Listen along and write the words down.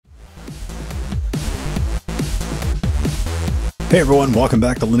Hey everyone, welcome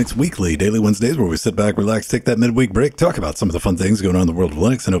back to Linux Weekly, daily Wednesdays where we sit back, relax, take that midweek break, talk about some of the fun things going on in the world of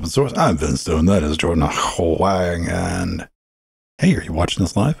Linux and open source. I'm Vince Stone, that is Jordan Huang, and hey, are you watching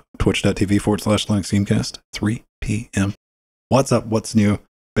this live? Twitch.tv/Linux Gamecast, 3 p.m. What's up? What's new?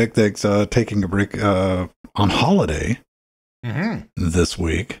 Big things, taking a break on holiday this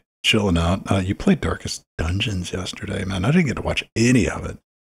week, chilling out. You played Darkest Dungeons yesterday, man. I didn't get to watch any of it.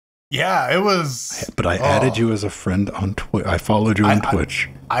 Yeah, it was. But I added you as a friend on Twitch. I followed you on Twitch.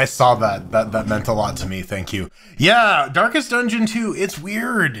 I saw that. That meant a lot to me. Thank you. Yeah, Darkest Dungeon 2. It's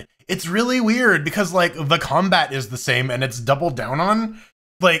weird. It's really weird because like the combat is the same and it's doubled down on.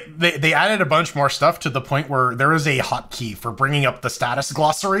 Like they added a bunch more stuff to the point where there is a hotkey for bringing up the status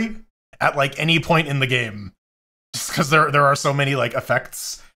glossary at like any point in the game, just because there are so many like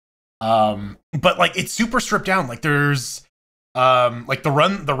effects. But like it's super stripped down. Like there's. Like the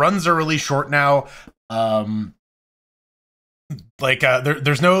runs are really short now. There's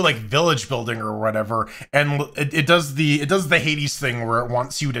no like village building or whatever, and it does the Hades thing where it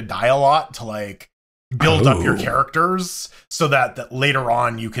wants you to die a lot to like build up your characters so that later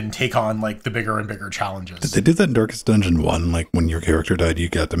on you can take on like the bigger and bigger challenges. Did they do that in Darkest Dungeon 1? Like when your character died, you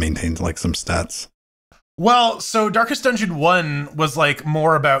got to maintain like some stats? Well, so Darkest Dungeon 1 was like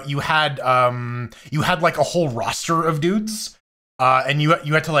more about you had like a whole roster of dudes. And you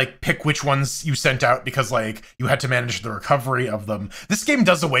had to like pick which ones you sent out because like you had to manage the recovery of them. This game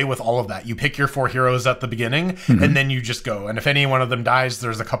does away with all of that. You pick your 4 heroes at the beginning and then you just go. And if any one of them dies,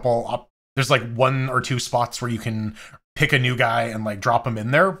 there's there's like 1 or 2 spots where you can pick a new guy and like drop him in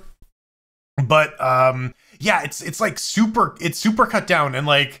there. But yeah, it's like super cut down, and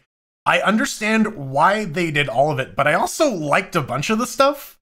like I understand why they did all of it, but I also liked a bunch of the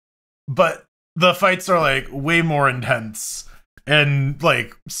stuff. But the fights are like way more intense. And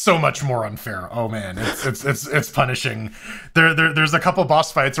like so much more unfair. Oh man, it's punishing. There's a couple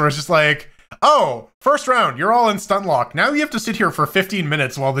boss fights where it's just like, oh, first round, you're all in stun lock. Now you have to sit here for 15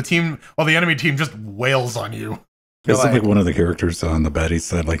 minutes while the enemy team just wails on you. It's like one of the characters on the baddies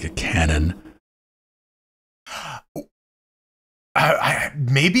said like a cannon.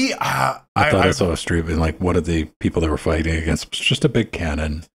 Maybe. I thought I saw a stream and like one of the people that were fighting against was just a big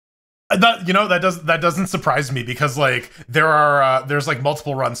cannon. That doesn't surprise me because like there's like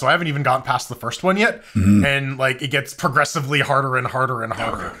multiple runs, so I haven't even gotten past the first one yet, and like it gets progressively harder and harder and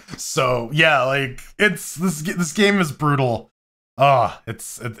harder. So yeah, like it's this game is brutal.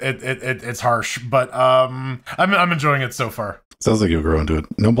 It's harsh, but I'm enjoying it so far. Sounds like you'll grow into it.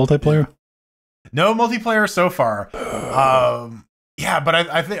 No multiplayer? No multiplayer so far. Yeah, but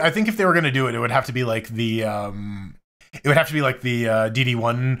I think if they were gonna do it, it would have to be like the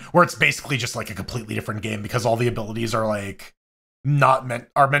DD1, where it's basically just like a completely different game because all the abilities are like meant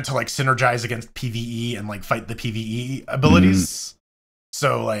to like synergize against PvE and like fight the PvE abilities.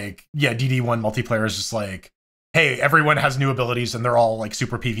 So like, yeah, DD1 multiplayer is just like, hey, everyone has new abilities and they're all like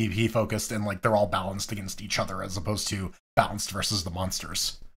super PvP focused and like they're all balanced against each other as opposed to balanced versus the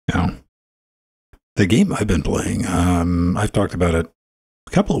monsters. Yeah. The game I've been playing, I've talked about it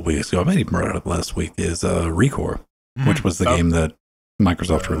a couple of weeks ago. I might even brought it up last week. Is Recore. Which was the game that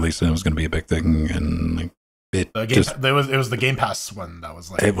Microsoft released, and it was going to be a big thing, and like it was the Game Pass one that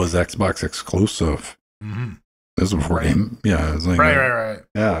was like it was Xbox exclusive. This was before game, yeah, it was like right,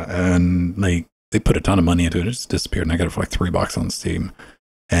 yeah, and like they put a ton of money into it. It just disappeared, and I got it for like $3 on Steam.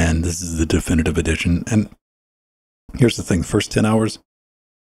 And this is the definitive edition. And here's the thing: first 10 hours,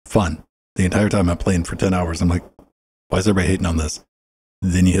 fun. The entire time I'm playing for 10 hours, I'm like, why is everybody hating on this?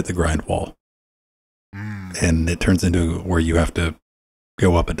 Then you hit the grind wall. And it turns into where you have to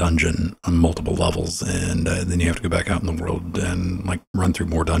go up a dungeon on multiple levels, and then you have to go back out in the world and like run through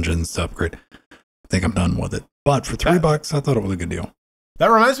more dungeons to upgrade. I think I'm done with it. But for $3, I thought it was a good deal. That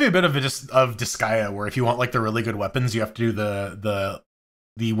reminds me a bit of Disgaea, where if you want like the really good weapons, you have to do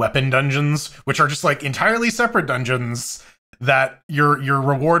the weapon dungeons, which are just like entirely separate dungeons that your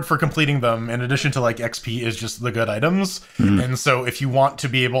reward for completing them, in addition to like XP, is just the good items. And so if you want to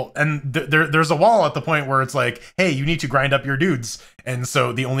be able, and there's a wall at the point where it's like, hey, you need to grind up your dudes. And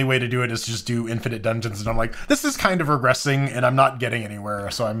so the only way to do it is to just do infinite dungeons. And I'm like, this is kind of regressing and I'm not getting anywhere.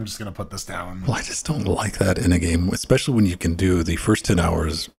 So I'm just going to put this down. Well, I just don't like that in a game, especially when you can do the first 10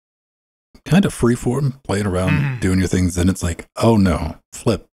 hours kind of freeform, playing around, doing your things. Then it's like, oh no,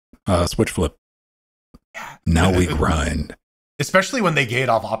 switch flip. Now we grind. Especially when they gate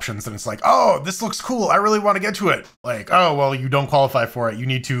off options and it's like, oh, this looks cool, I really want to get to it. Like, oh, well, you don't qualify for it. You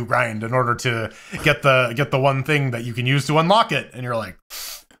need to grind in order to get the one thing that you can use to unlock it. And you're like,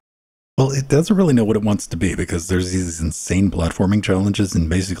 Well, it doesn't really know what it wants to be because there's these insane platforming challenges, and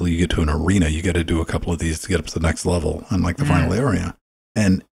basically you get to an arena, you got to do a couple of these to get up to the next level and like the final area.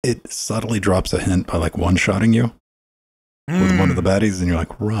 And it subtly drops a hint by like one-shotting you with one of the baddies, and you're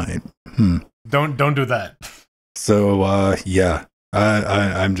like, right. Don't do that. So yeah,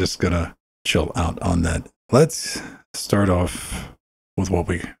 I'm just gonna chill out on that. Let's start off with what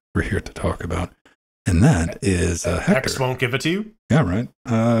we're here to talk about, and that is Hector. X won't give it to you. Yeah,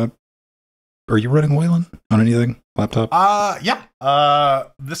 right. Are you running Wayland on anything? Laptop? Yeah.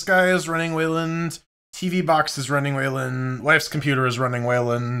 This guy is running Wayland. TV box is running Wayland. Wife's computer is running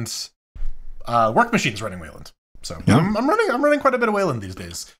Wayland. Work machine's running Wayland. So yeah. I'm running quite a bit of Wayland these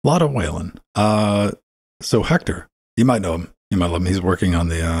days. A lot of Wayland. So Hector, you might know him. You might love him. He's working on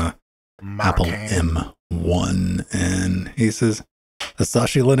the Apple M1, and he says,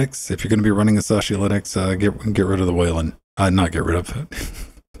 Asahi Linux, if you're going to be running Asahi Linux, get rid of the Wayland. Not get rid of it.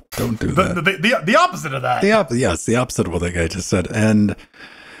 Don't do that. The opposite of that. It's the opposite of what that guy just said. And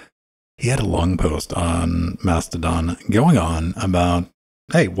he had a long post on Mastodon going on about,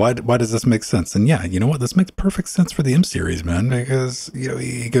 hey, why does this make sense? And yeah, you know what? This makes perfect sense for the M series, man, because, you know,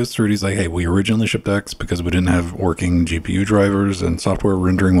 he goes through it. He's like, hey, we originally shipped X because we didn't have working GPU drivers and software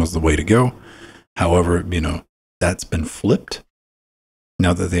rendering was the way to go. However, you know, that's been flipped.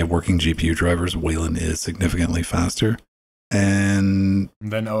 Now that they have working GPU drivers, Wayland is significantly faster. And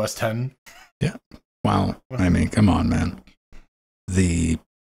then OS 10. Yeah. Wow. I mean, come on, man. To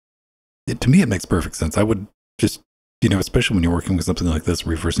me, it makes perfect sense. I would just, you know, especially when you're working with something like this,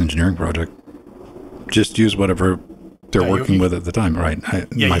 reverse engineering project, just use whatever they're working with at the time, right?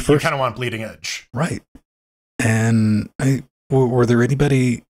 You kind of want bleeding edge. Right. And were there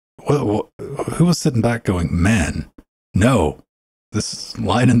anybody, who was sitting back going, man, no, this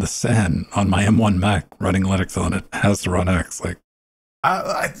line in the sand on my M1 Mac running Linux on it has to run X. Like,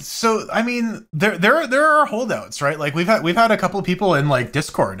 so I mean, there are holdouts, right? Like we've had a couple of people in like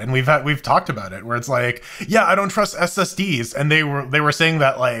Discord, and we've talked about it, where it's like, yeah, I don't trust SSDs, and they were saying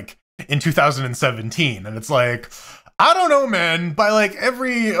that like in 2017, and it's like, I don't know, man. By like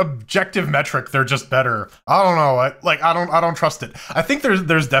every objective metric, they're just better. I don't know. I don't trust it. I think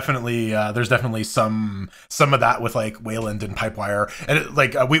there's definitely some of that with like Wayland and Pipewire, and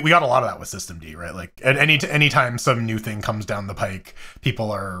we got a lot of that with Systemd, right? Like at any time some new thing comes down the pike,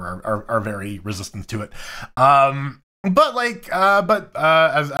 people are very resistant to it. But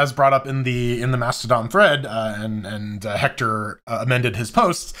as brought up in the Mastodon thread, and Hector amended his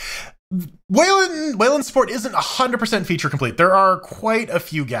posts. Wayland support isn't 100% feature complete. There are quite a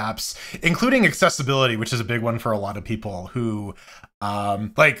few gaps, including accessibility, which is a big one for a lot of people who,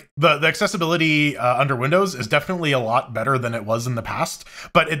 like the accessibility under Windows is definitely a lot better than it was in the past.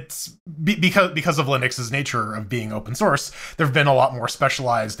 But it's because of Linux's nature of being open source, there have been a lot more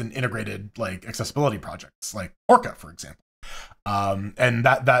specialized and integrated like accessibility projects, like Orca, for example. And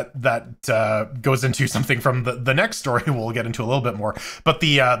that goes into something from the next story we'll get into a little bit more. But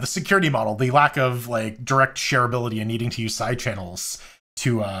the security model, the lack of like direct shareability and needing to use side channels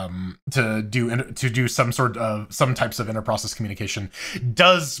to do some types of interprocess communication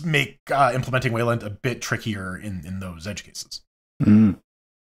does make implementing Wayland a bit trickier in those edge cases.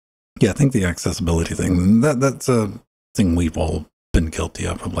 Yeah, I think the accessibility thing, that's a thing we've all been guilty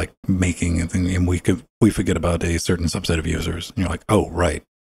of like making a thing, and we forget about a certain subset of users. And you're like, oh, right,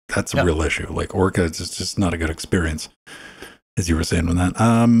 that's a real issue. Like Orca is just not a good experience, as you were saying on that.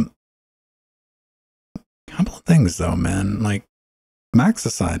 Couple of things though, man. Like Macs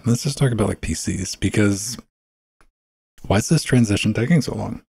aside, let's just talk about like PCs, because why is this transition taking so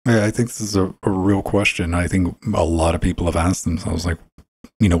long? I think this is a real question. I think a lot of people have asked themselves, like,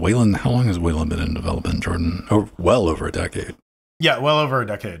 you know, Wayland, how long has Wayland been in development, Jordan? Oh, well over a decade. Yeah, well over a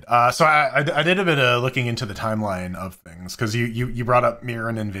decade. So I did a bit of looking into the timeline of things, because you brought up Mir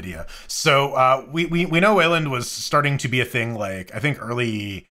and NVIDIA. So we know Wayland was starting to be a thing, like I think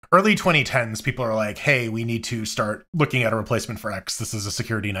early 2010s. People are like, hey, we need to start looking at a replacement for X. This is a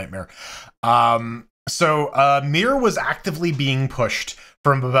security nightmare. So Mir was actively being pushed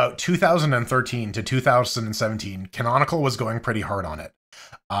from about 2013 to 2017. Canonical was going pretty hard on it.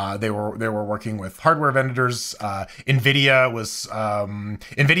 They were working with hardware vendors. NVIDIA was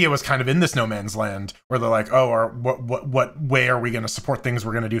kind of in this no man's land where they're like, oh, what way are we going to support things?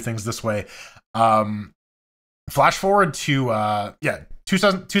 We're going to do things this way. Flash forward to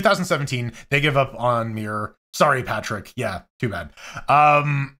 2017, they give up on Mir. Sorry, Patrick. Yeah, too bad.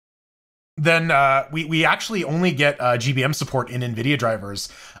 Then we actually only get GBM support in NVIDIA drivers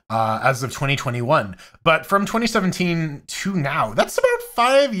as of 2021. But from 2017 to now, that's about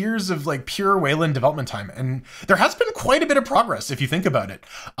 5 years of like pure Wayland development time, and there has been quite a bit of progress if you think about it.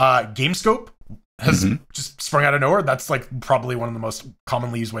 GameScope has just sprung out of nowhere. That's like probably one of the most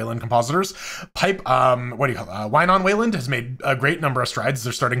commonly used Wayland compositors. Wine on Wayland has made a great number of strides.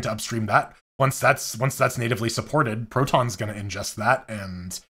 They're starting to upstream that. Once that's natively supported, Proton's going to ingest that,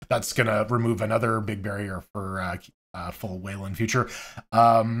 and that's going to remove another big barrier for full Wayland future.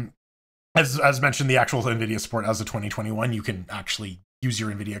 As mentioned, the actual NVIDIA support as of 2021, you can actually use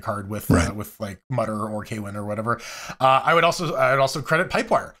your NVIDIA card with like Mutter or Kwin or whatever. I would also credit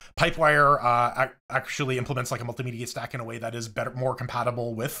Pipewire. Pipewire actually implements like a multimedia stack in a way that is more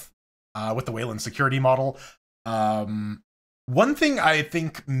compatible with the Wayland security model. One thing I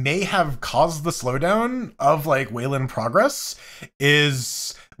think may have caused the slowdown of like Wayland progress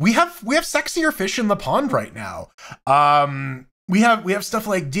is we have sexier fish in the pond right now. We have stuff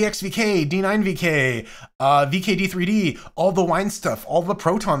like DXVK, D9VK, VKD3D, all the Wine stuff, all the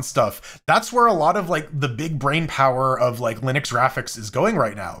Proton stuff. That's where a lot of like the big brain power of like Linux graphics is going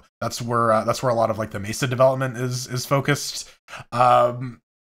right now. That's where a lot of like the Mesa development is focused.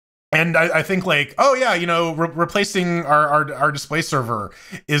 And I think like, oh yeah, replacing our display server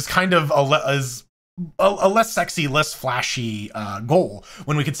is kind of a less sexy, less flashy goal,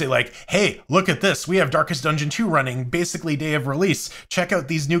 when we could say like, hey, look at this, we have Darkest Dungeon 2 running basically day of release. Check out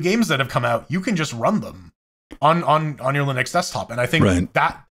these new games that have come out. You can just run them on your Linux desktop. And I think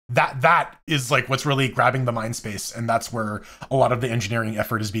that is like what's really grabbing the mind space, and that's where a lot of the engineering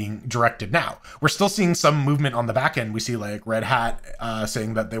effort is being directed now. We're still seeing some movement on the back end. We see like Red Hat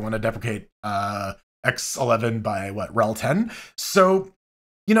saying that they want to deprecate X11 by rel 10. So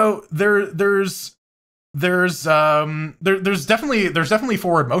there's definitely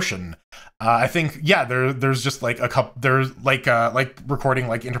forward motion. I think there's just like a couple, there's like recording,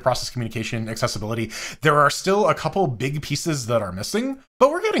 like interprocess communication, accessibility. There are still a couple big pieces that are missing, but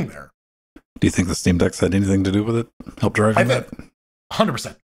we're getting there. Do you think the Steam Decks had anything to do with it? Help driving that?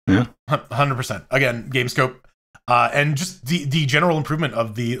 100%. Yeah, 100%. Again, GameScope. And just the general improvement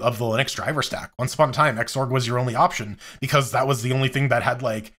of the Linux driver stack. Once upon a time, Xorg was your only option because that was the only thing that had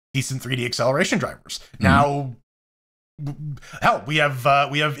like decent 3D acceleration drivers. Now, hell, we have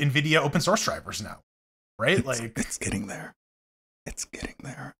NVIDIA open source drivers now, right? It's getting there. It's getting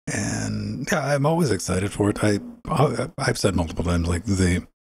there, and yeah, I'm always excited for it. I've said multiple times, like the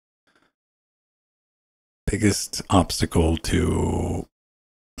biggest obstacle to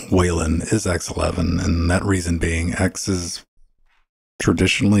Wayland is X11, and that reason being X is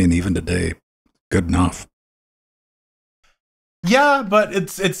traditionally and even today good enough. Yeah, but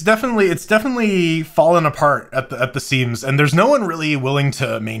it's definitely fallen apart at the seams, and there's no one really willing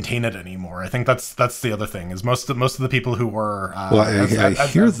to maintain it anymore. I think that's the other thing, is most of the people who were I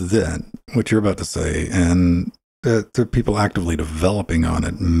hear that what you're about to say, and there are people actively developing on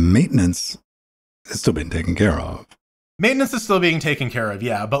it. Maintenance is still being taken care of. Maintenance is still being taken care of,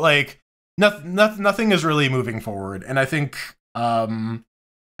 yeah, but like nothing is really moving forward, and I think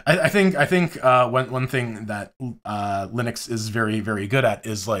I think one thing that Linux is very, very good at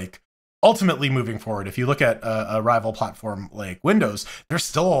is like ultimately moving forward. If you look at a rival platform like Windows, there's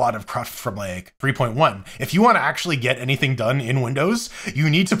still a lot of cruft from like 3.1. If you want to actually get anything done in Windows,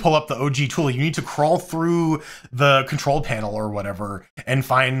 you need to pull up the OG tool. You need to crawl through the control panel or whatever and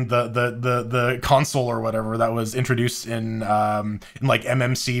find the console or whatever that was introduced in like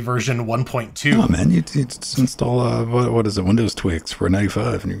MMC version 1.2. Oh man, you just install what is it, Windows Tweaks for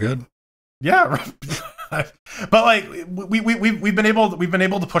 95 and you're good. Yeah. But like we've been able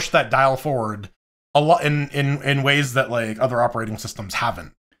to push that dial forward a lot in ways that like other operating systems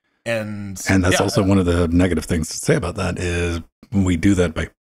haven't, and that's also one of the negative things to say about that is we do that by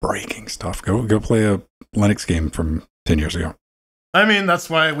breaking stuff. Go play a Linux game from 10 years ago. I mean, that's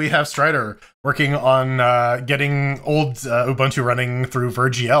why we have Strider working on getting old Ubuntu running through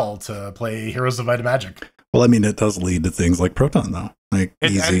VirGL to play Heroes of Might and Magic. Well, I mean, it does lead to things like Proton though, like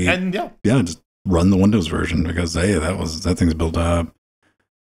easy and just run the Windows version, because hey, that thing's built up.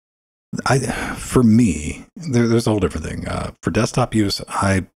 For me, there's a whole different thing. For desktop use,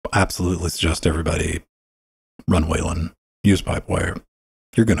 I absolutely suggest everybody run Wayland, use Pipewire.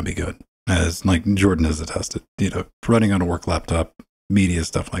 You're going to be good, as like Jordan has attested. Running on a work laptop, media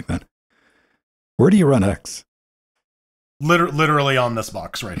stuff like that. Where do you run X? Literally on this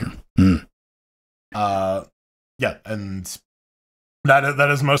box right here. Yeah, and that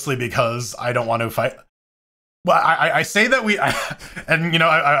is mostly because I don't want to fight. Well, I say that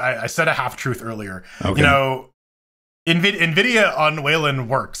I said a half truth earlier. Okay. NVIDIA on Wayland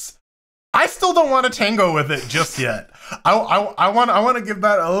works. I still don't want to tango with it just yet. I want to give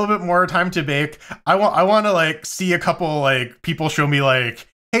that a little bit more time to bake. I want to like see a couple like people show me like,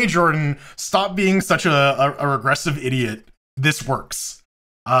 hey Jordan, stop being such a regressive idiot. This works.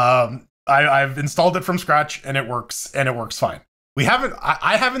 I've installed it from scratch and it works fine.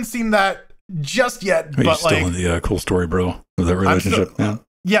 I haven't seen that just yet. Are you but still like, in the cool story, bro, of that relationship?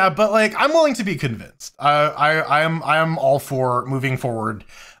 Yeah, but like I'm willing to be convinced. I am all for moving forward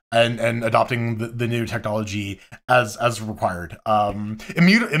and adopting the new technology as required.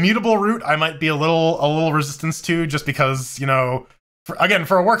 Immutable root, I might be a little resistance to, just because, you know,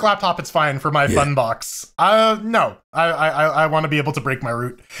 for a work laptop, it's fine. For my fun box, no, I want to be able to break my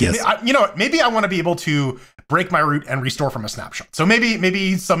root. Yes. You know what? Maybe I want to be able to break my root and restore from a snapshot. So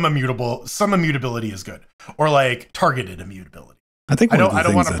maybe some immutability is good, or like targeted immutability. I think I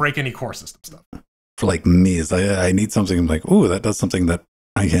don't want to break any core system stuff. For like me, is I need something like, ooh, that does something that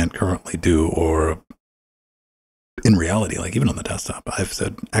I can't currently do, or in reality, like even on the desktop, I've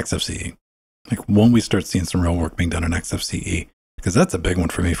said XFCE. Like when we start seeing some real work being done in XFCE, because that's a big one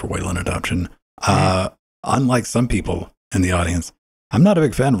for me for Wayland adoption. Unlike some people in the audience, I'm not a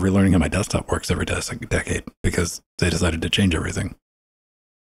big fan of relearning how my desktop works every decade, because they decided to change everything.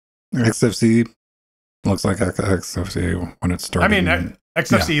 XFCE looks like XFCE when it started. I mean,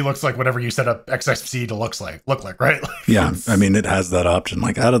 XFCE looks like whatever you set up XFCE to look like, right? Like, yeah, I mean, it has that option.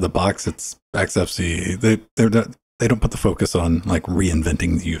 Like out of the box, it's XFCE. They don't put the focus on like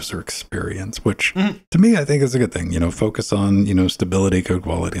reinventing the user experience, which to me, I think is a good thing. You know, focus on, you know, stability, code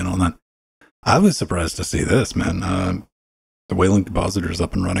quality, and all that. I was surprised to see this, man. The Wayland compositor is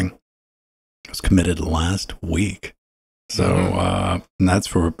up and running. It was committed last week. So and that's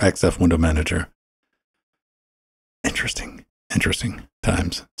for XF Window Manager. Interesting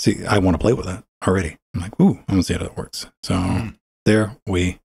times. See, I want to play with that already. I'm like, ooh, I want to see how that works. So there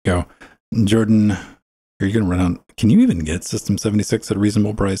we go. Jordan, are you going to run out? Can you even get System 76 at a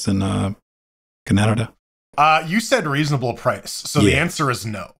reasonable price in Canada? You said reasonable price, so the answer is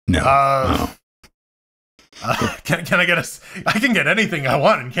no. No. Can I get I can get anything I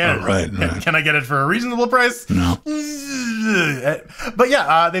want in Canada. Right. Can I get it for a reasonable price? No. But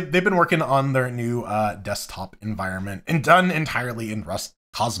yeah, they've been working on their new desktop environment, and done entirely in Rust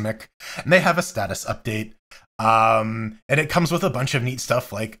Cosmic, and they have a status update. And it comes with a bunch of neat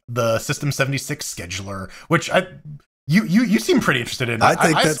stuff like the System 76 scheduler, which you seem pretty interested in. I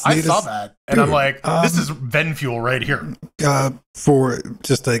think that's neat. I saw that, and I'm like, this is Ven fuel right here. For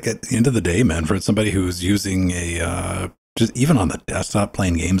just like at the end of the day, man, for somebody who's using a just even on the desktop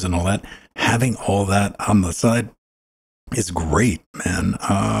playing games and all that, having all that on the side is great, man.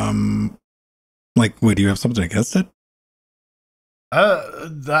 Like, do you have something against it?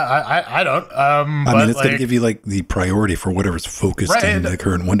 I don't. I mean, it's going to give you like the priority for whatever's focused in the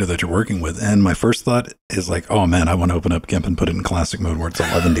current window that you're working with. And my first thought is like, oh man, I want to open up GIMP and put it in classic mode where it's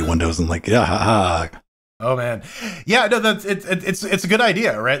 11D windows and like, yeah, haha. Oh man, yeah, no, it's a good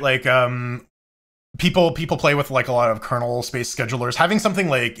idea, right? Like, people play with like a lot of kernel space schedulers. Having something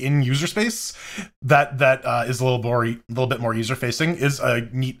like in user space that is a little bit more user facing is a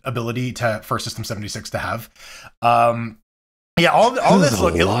neat ability for System 76 to have. Yeah, all this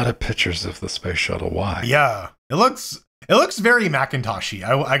look a lot of pictures of the space shuttle. Why? Yeah, it looks very Macintoshy.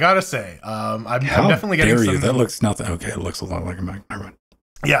 I gotta say, I'm definitely getting some. That looks nothing. Okay, it looks a lot like a Mac.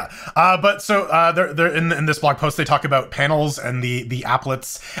 Yeah, but so they're in this blog post, they talk about panels and the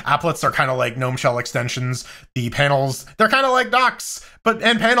applets. Applets are kind of like GNOME shell extensions. The panels, they're kind of like docs,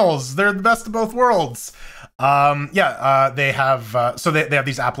 and panels, they're the best of both worlds. They have they have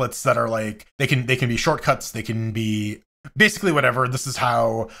these applets that are like they can be shortcuts, they can be basically whatever. This is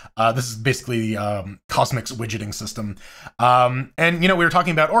basically Cosmic's widgeting system. And you know, we were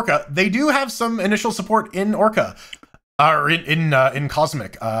talking about Orca. They do have some initial support in Orca. Or in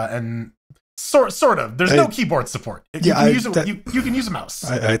Cosmic, and sort of. There's no keyboard support. You can use a mouse.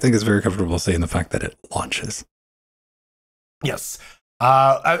 I think it's very comfortable saying the fact that it launches. Yes.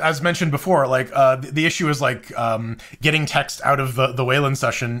 As mentioned before, like the issue is like getting text out of the Wayland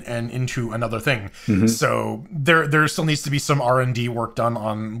session and into another thing. Mm-hmm. So there still needs to be some R&D work done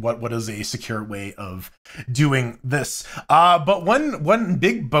on what is a secure way of doing this. But one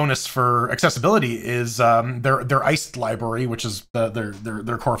big bonus for accessibility is their iced library, which is their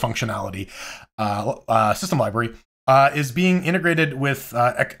core functionality system library. Is being integrated with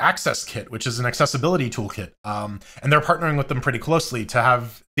Access Kit, which is an accessibility toolkit, and they're partnering with them pretty closely to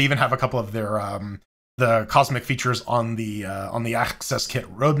have. They even have a couple of their the cosmic features on the Access Kit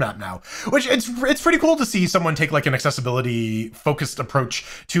roadmap now, which it's pretty cool to see someone take like an accessibility focused approach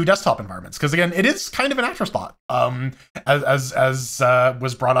to desktop environments, because again, it is kind of an afterthought, as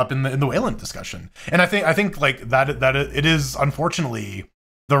was brought up in the Wayland discussion, and I think like that it is unfortunately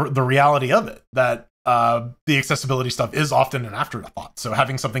the reality of it, that the accessibility stuff is often an afterthought. So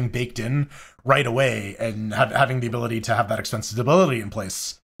having something baked in right away and having the ability to have that extensibility in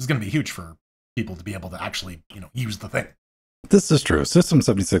place is going to be huge for people to be able to actually, use the thing. This is true. System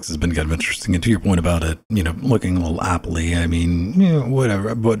 76 has been kind of interesting. And to your point about it, looking a little Apple-y, I mean,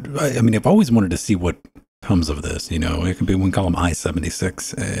 whatever. But I mean, I've always wanted to see what comes of this. It could be, we can call them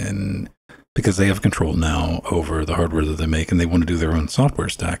i76, and because they have control now over the hardware that they make, and they want to do their own software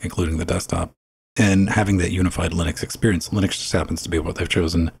stack, including the desktop. And having that unified Linux experience, Linux just happens to be what they've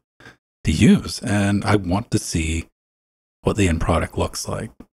chosen to use. And I want to see what the end product looks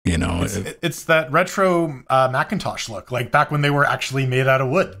like. It's that retro Macintosh look, like back when they were actually made out of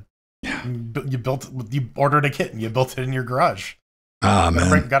wood. Yeah. You ordered a kit and you built it in your garage.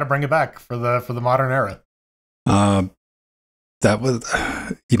 Man, got to bring it back for the modern era. That was,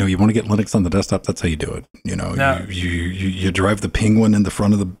 you want to get Linux on the desktop. That's how you do it. You drive the Penguin in the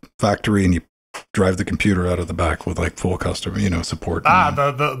front of the factory, and you drive the computer out of the back with like full custom, support.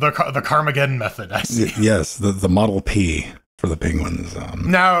 The Carmageddon method. I see. Yes, the Model P for the Penguins.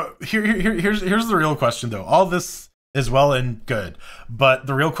 Now, here's the real question, though. All this is well and good, but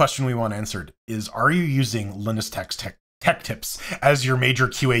the real question we want answered is: are you using Linus Tech Tips as your major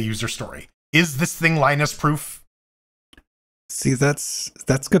QA user story? Is this thing Linus proof? See, that's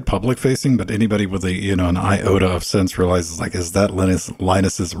good public facing, but anybody with a an iota of sense realizes, like, is that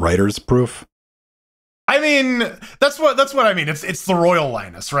Linus's writer's proof? I mean, that's what I mean. It's the Royal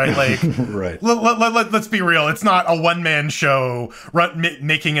Linus, right? Like, right. Let's be real. It's not a one-man show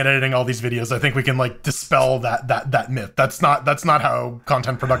making and editing all these videos. I think we can like dispel that myth. That's not how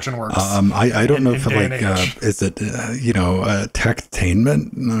content production works. I don't know if is it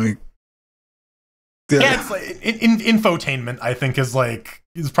techtainment? Like, yeah, it's like infotainment. I think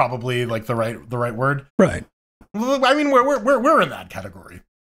is probably like the right word. Right. I mean, we're in that category.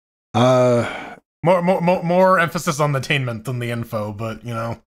 More emphasis on the attainment than the info, but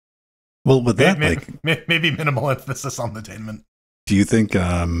Well, with that, maybe minimal emphasis on the attainment. Do you think?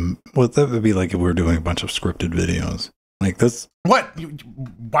 Well, that would be like if we were doing a bunch of scripted videos like this. What?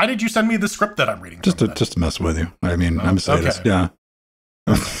 Why did you send me the script that I'm reading? Just to mess with you. I mean, I'm saying this. Yeah.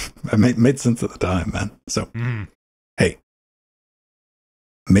 It made sense at the time, man. So, Hey,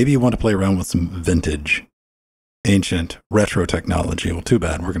 maybe you want to play around with some vintage, ancient, retro technology. Well, too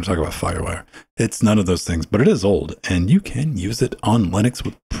bad. We're going to talk about Firewire. It's none of those things, but it is old, and you can use it on Linux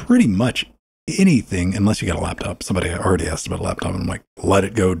with pretty much anything, unless you got a laptop. Somebody already asked about a laptop, and I'm like, let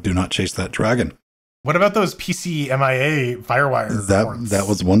it go. Do not chase that dragon. What about those PC MIA Firewire ports? That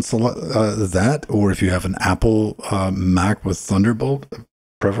was one that, or if you have an Apple Mac with Thunderbolt,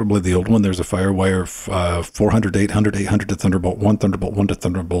 preferably the old one, there's a Firewire 400, 800, 800 to Thunderbolt 1, Thunderbolt 1 to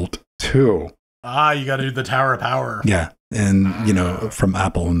Thunderbolt 2. You got to do the Tower of Power. Yeah, and from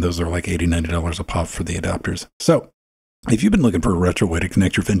Apple, and those are like $80, $90 a pop for the adapters. So if you've been looking for a retro way to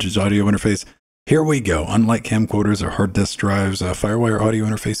connect your vintage audio interface, here we go. Unlike camcorders or hard disk drives, Firewire audio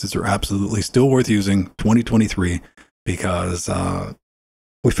interfaces are absolutely still worth using 2023 because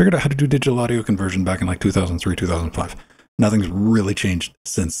we figured out how to do digital audio conversion back in like 2003, 2005. Nothing's really changed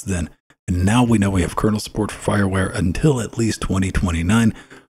since then. And now we know we have kernel support for Firewire until at least 2029,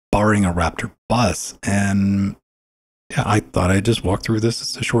 barring a Raptor bus. And yeah, I thought I'd just walk through this.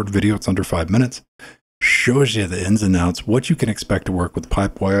 It's a short video. It's under 5 minutes. Shows you the ins and outs, what you can expect to work with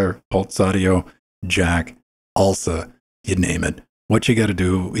Pipewire, Pulse Audio, Jack, ALSA, you name it. What you got to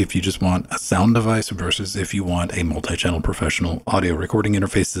do if you just want a sound device versus if you want a multi-channel professional audio recording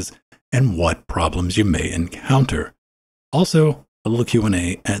interfaces, and what problems you may encounter. Also, a little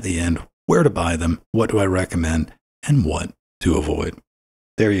Q&A at the end. Where to buy them, what do I recommend, and what to avoid.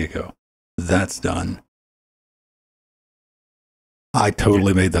 There you go. That's done. I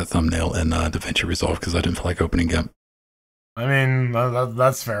totally made that thumbnail in DaVinci Resolve because I didn't feel like opening it. I mean,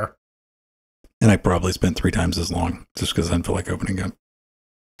 that's fair. And I probably spent 3 times as long just because I didn't feel like opening it.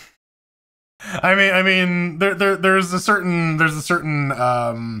 I mean, there's a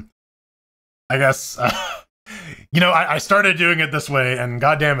certain, I guess, I started doing it this way, and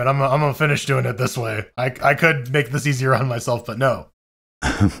goddamn it, I'm gonna finish doing it this way. I could make this easier on myself, but no.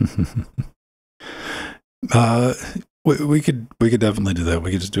 We could definitely do that.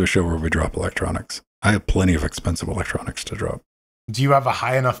 We could just do a show where we drop electronics. I have plenty of expensive electronics to drop. Do you have a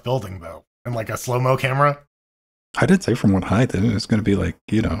high enough building though, and like a slow-mo camera? I did say from what height. It's going to be like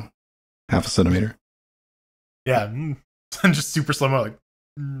half a centimeter. Yeah, and just super slow mo, like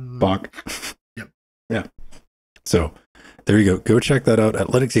bonk. Yep. Yeah. So there you go. Go check that out at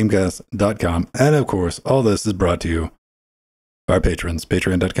linuxgamecast.com. And of course, all this is brought to you by our patrons,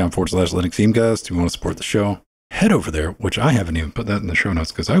 patreon.com/linuxgamecast. If you want to support the show, head over there, which I haven't even put that in the show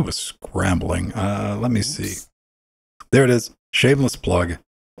notes because I was scrambling. Let me see. There it is. Shameless plug.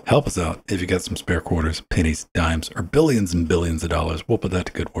 Help us out if you got some spare quarters, pennies, dimes, or billions and billions of dollars. We'll put that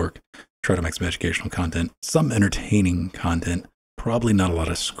to good work. Try to make some educational content, some entertaining content, probably not a lot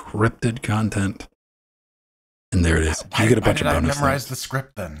of scripted content. And there it is. You get a bunch of bonus. I memorize the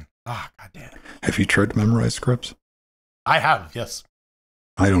script then. Ah, goddamn. Have you tried to memorize scripts? I have, yes.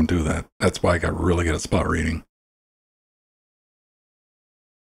 I don't do that. That's why I got really good at spot reading.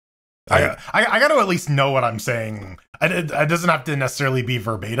 I got to at least know what I'm saying. It doesn't have to necessarily be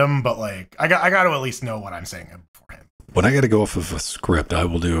verbatim, but like I got to at least know what I'm saying beforehand. When I got to go off of a script, I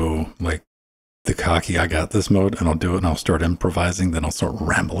will do like the cocky I got this mode, and I'll do it, and I'll start improvising, then I'll start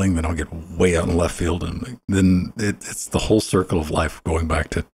rambling, then I'll get way out in left field, and then it's the whole circle of life going back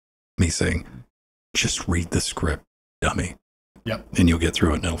to me saying, just read the script, dummy. Yep. And you'll get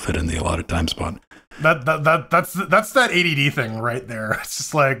through it, and it'll fit in the allotted time spot. That's that ADD thing right there. It's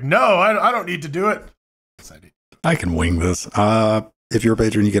just like, no, I don't need to do it. I can wing this. If you're a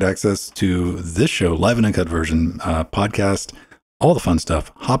patron, you get access to this show, live and uncut version, podcast, all the fun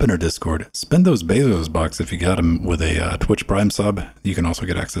stuff. Hop in our Discord. Spend those Bezos bucks if you got them with a Twitch Prime sub. You can also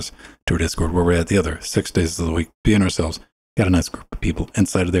get access to our Discord where we're at the other 6 days of the week, being ourselves. Got a nice group of people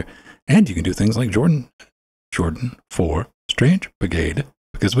inside of there. And you can do things like Jordan for Strange Brigade,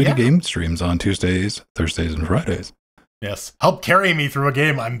 because we do game streams on Tuesdays, Thursdays, and Fridays. Yes. Help carry me through a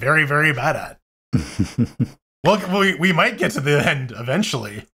game I'm very, very bad at. Well, we might get to the end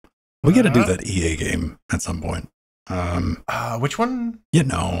eventually. We got to do that EA game at some point. Which one? You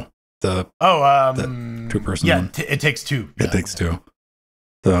know, the two-person one. It Takes Two. It Takes Two.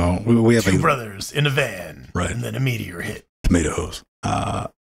 So we have two brothers in a van, right? And then a meteor hit. Tomatoes.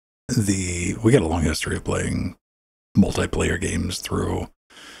 We got a long history of playing multiplayer games through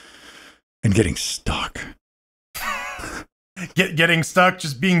and getting stuck. Getting stuck,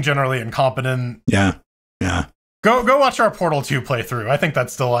 just being generally incompetent. Yeah. Go watch our Portal 2 playthrough. I think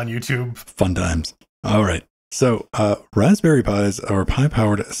that's still on YouTube. Fun times. All right. So, Raspberry Pis are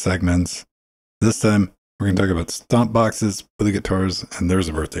Pi-powered segments. This time, we're going to talk about stomp boxes with the guitars, and there's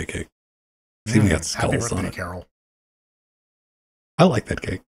a birthday cake. It's even got skulls on it. Carol. I like that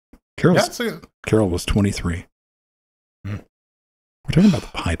cake. Carol was 23. We're talking about the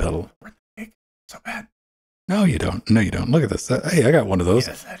Pi pedal. So bad. No, you don't. Look at this. Hey, I got one of those.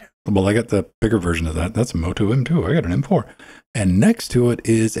 Yes, I do. Well, I got the bigger version of that. That's a Moto M2. I got an M4. And next to it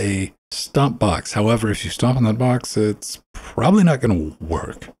is a stomp box. However, if you stomp on that box, it's probably not going to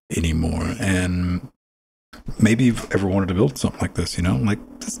work anymore. And maybe you've ever wanted to build something like this, like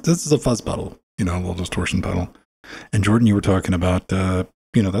this is a fuzz pedal, a little distortion pedal. And Jordan, you were talking about,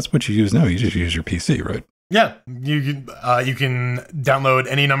 that's what you use now. You just use your PC, right? Yeah, you can download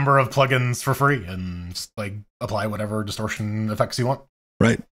any number of plugins for free and just like apply whatever distortion effects you want.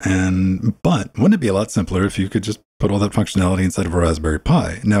 Right. But wouldn't it be a lot simpler if you could just put all that functionality inside of a Raspberry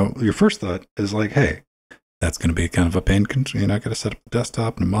Pi? Now, your first thought is like, hey, that's going to be kind of a pain. You're not going to set up a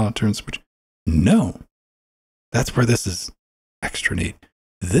desktop and a monitor and switch. No, that's where this is extra neat.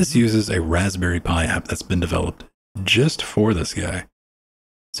 This uses a Raspberry Pi app that's been developed just for this guy.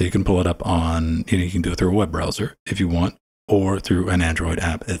 So you can pull it up on, you can do it through a web browser if you want, or through an Android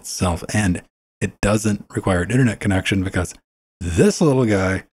app itself. And it doesn't require an internet connection because this little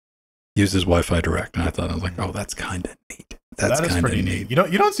guy uses Wi-Fi Direct. And I was like, oh, that's kind of neat. That's kind of neat. You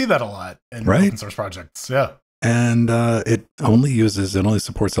don't see that a lot in open source projects. Yeah. And it only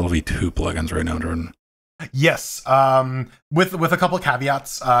supports LV2 plugins right now, Jordan. Yes, with a couple of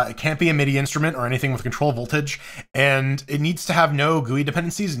caveats. It can't be a MIDI instrument or anything with control voltage, and it needs to have no GUI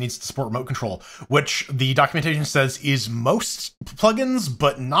dependencies. It needs to support remote control, which the documentation says is most plugins,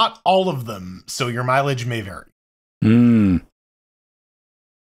 but not all of them. So your mileage may vary.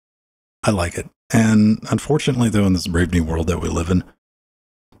 I like it. And unfortunately, though, in this brave new world that we live in,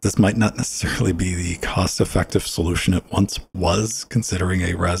 this might not necessarily be the cost-effective solution it once was, considering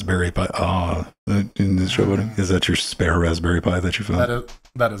a Raspberry Pi. Is that your spare Raspberry Pi that you found?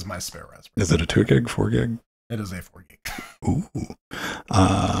 That is my spare Raspberry. Is it a 2 gig, 4 gig? It is a 4 gig. Ooh.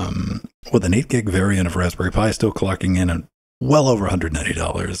 With an 8 gig variant of Raspberry Pi still clocking in at well over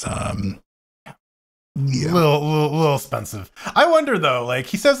 $190. Yeah. A little expensive. I wonder though, like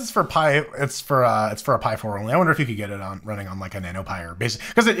he says it's for Pi, it's for a Pi 4 only. I wonder if you could get it running on like a Nano Pi or basic,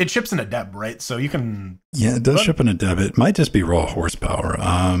 because it ships in a deb, right? So you can. Yeah, it does ship in a deb. It might just be raw horsepower.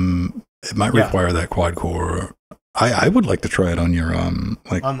 it might require that quad core. I would like to try it on your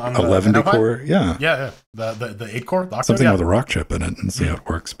like on 11 core. Yeah. The 8 core, something with a rock chip in it, and see how it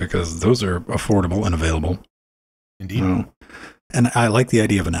works, because those are affordable and available. Indeed. And I like the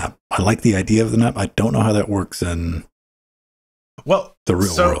idea of an app. I like the idea of an app. I don't know how that works in the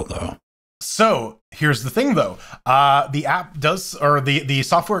real world, though. So here's the thing, though. The app does, or the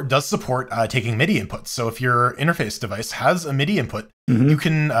software does support taking MIDI inputs. So if your interface device has a MIDI input, you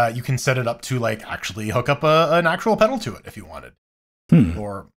can set it up to like actually hook up an actual pedal to it if you wanted,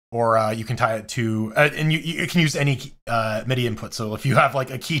 or you can tie it to, and you can use any MIDI input. So if you have like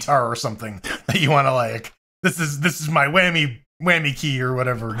a guitar or something that you want to like, this is my whammy key or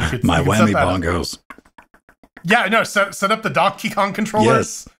whatever. You could, my whammy bongos. Yeah, no, set up the Donkey Kong controllers.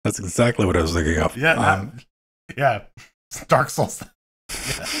 Yes, that's exactly what I was thinking of. Yeah, yeah, Dark Souls.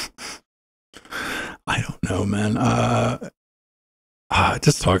 Yeah. I don't know, man.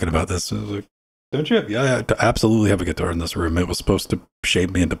 Just talking about this, like, don't you have? Yeah, I absolutely have a guitar in this room. It was supposed to shape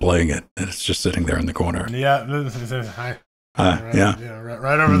me into playing it, and it's just sitting there in the corner. Yeah, right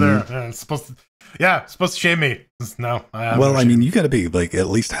over there. Yeah, it's supposed to shame me. No, I mean, you got to be like at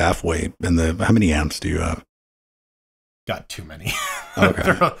least halfway in the. How many amps do you have? Got too many. Okay.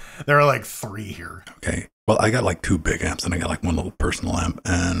 there are like 3 here. Okay. Well, I got like 2 big amps, and I got like 1 little personal amp,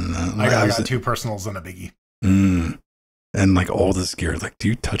 and I got 2 personals and a biggie. And like all this gear, like, do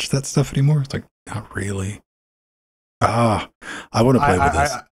you touch that stuff anymore? It's like, not really. I want to play with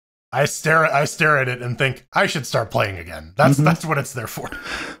this. I stare at it and think I should start playing again. That's what it's there for.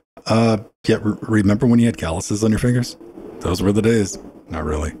 Remember when you had calluses on your fingers? Those were the days. Not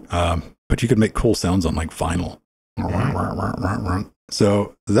really. But you could make cool sounds on like vinyl.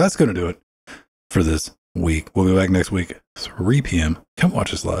 So that's going to do it for this week. We'll be back next week, 3 p.m. Come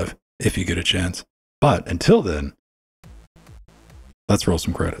watch us live if you get a chance. But until then, let's roll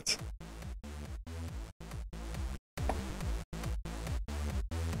some credits.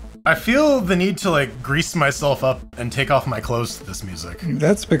 I feel the need to like grease myself up and take off my clothes to this music.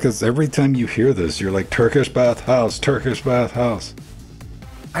 That's because every time you hear this, you're like, Turkish bathhouse, Turkish bathhouse.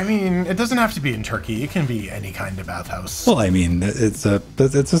 I mean, it doesn't have to be in Turkey. It can be any kind of bathhouse. Well, I mean, it's just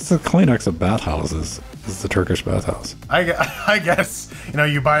the Kleenex of bathhouses. It's the Turkish bathhouse. I guess,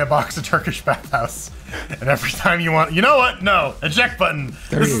 you buy a box of Turkish bathhouse, and every time you want, you know what? No, eject button.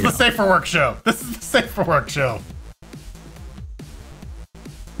 This is the Safe for Work show. This is the Safe for Work show.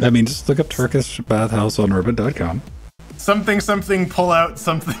 I mean, just look up Turkish bathhouse on urban.com. Something, pull out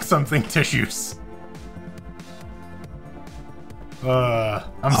something tissues.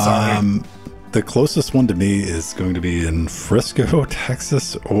 I'm sorry. The closest one to me is going to be in Frisco,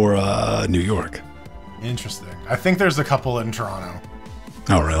 Texas, or New York. Interesting. I think there's a couple in Toronto.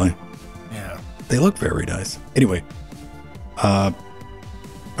 Oh, really? Yeah. They look very nice. Anyway, all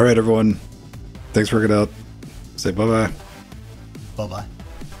right, everyone. Thanks for working out. Say bye-bye. Bye-bye.